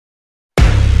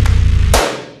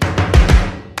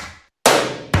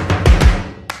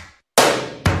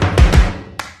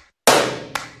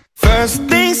First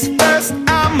things first,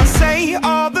 I'ma say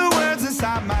all the words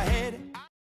inside my head.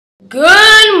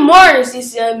 Good morning,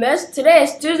 CCMS. Today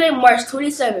is Tuesday, March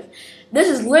 27th. This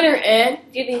is Leonard and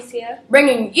Janicia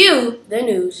bringing you the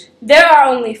news. There are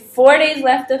only 4 days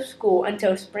left of school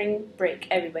until spring break,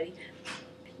 everybody.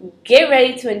 Get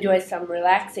ready to enjoy some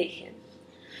relaxation.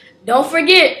 Don't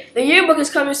forget, the yearbook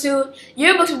is coming soon.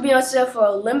 Yearbooks will be on sale for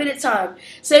a limited time.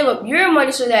 Save up your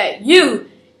money so that you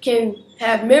can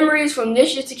have memories from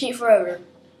this year to keep forever.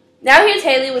 Now here's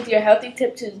Haley with your Healthy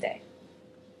Tip Tuesday.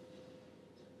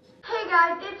 Hey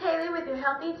guys, it's Haley with your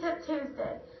Healthy Tip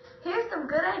Tuesday. Here's some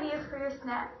good ideas for your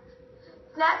snacks.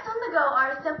 Snacks on the go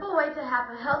are a simple way to have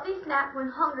a healthy snack when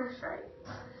hunger strikes.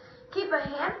 Keep a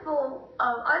handful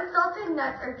of unsalted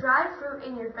nuts or dried fruit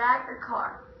in your bag or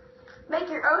car. Make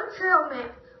your own trail mix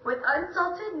with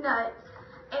unsalted nuts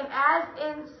and add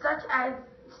in such as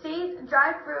seeds,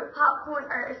 dried fruit, popcorn,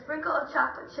 or a sprinkle of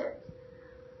chocolate chips.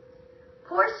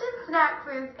 Portion snack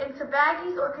foods into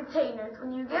baggies or containers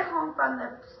when you get home from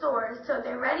the stores so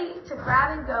they're ready to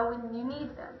grab and go when you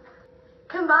need them.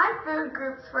 Combine food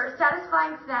groups for a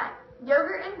satisfying snack: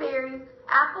 yogurt and berries,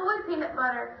 apple with peanut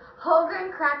butter, whole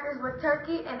grain crackers with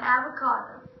turkey and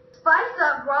avocado. Spice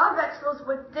up raw vegetables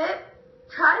with dip.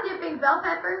 Try dipping bell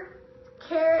peppers,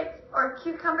 carrots, or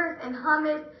cucumbers in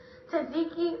hummus,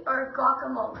 tzatziki, or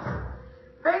guacamole.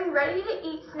 Bring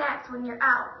ready-to-eat snacks when you're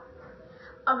out.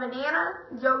 A banana,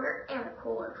 yogurt, and a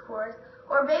cooler, of course,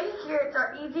 or baby carrots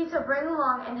are easy to bring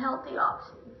along and healthy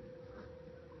options.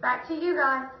 Back to you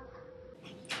guys.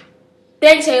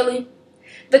 Thanks, Haley.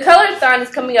 The Colorathon is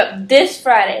coming up this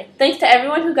Friday. Thanks to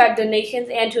everyone who got donations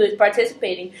and who is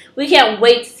participating. We can't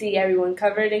wait to see everyone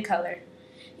covered in color.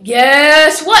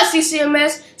 Guess what,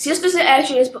 CCMS? Sisters in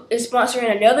Action is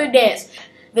sponsoring another dance.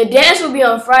 The dance will be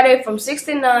on Friday from 6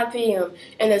 to 9 p.m.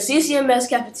 in the CCMS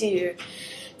cafeteria.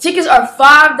 Tickets are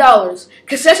 $5.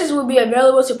 Concessions will be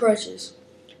available to purchase.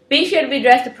 Be sure to be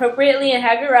dressed appropriately and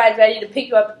have your rides ready to pick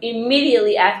you up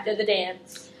immediately after the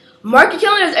dance. Mark your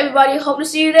calendars, everybody. Hope to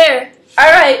see you there.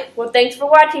 All right. Well, thanks for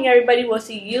watching, everybody. We'll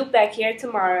see you back here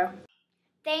tomorrow.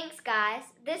 Thanks, guys.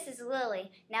 This is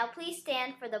Lily. Now please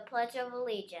stand for the Pledge of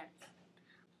Allegiance.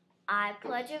 I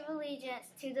pledge allegiance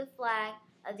to the flag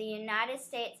of the United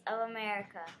States of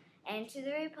America and to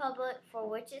the republic for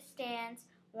which it stands,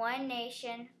 one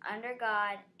nation, under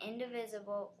God,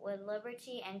 indivisible, with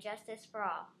liberty and justice for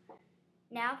all.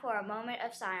 Now for a moment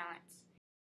of silence.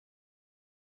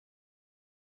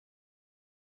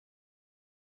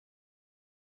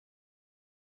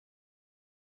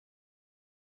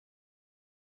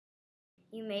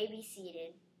 You may be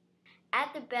seated.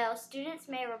 At the bell, students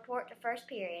may report to first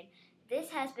period. This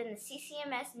has been the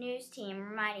CCMS News Team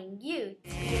reminding you.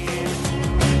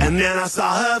 And then I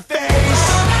saw her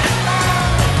face.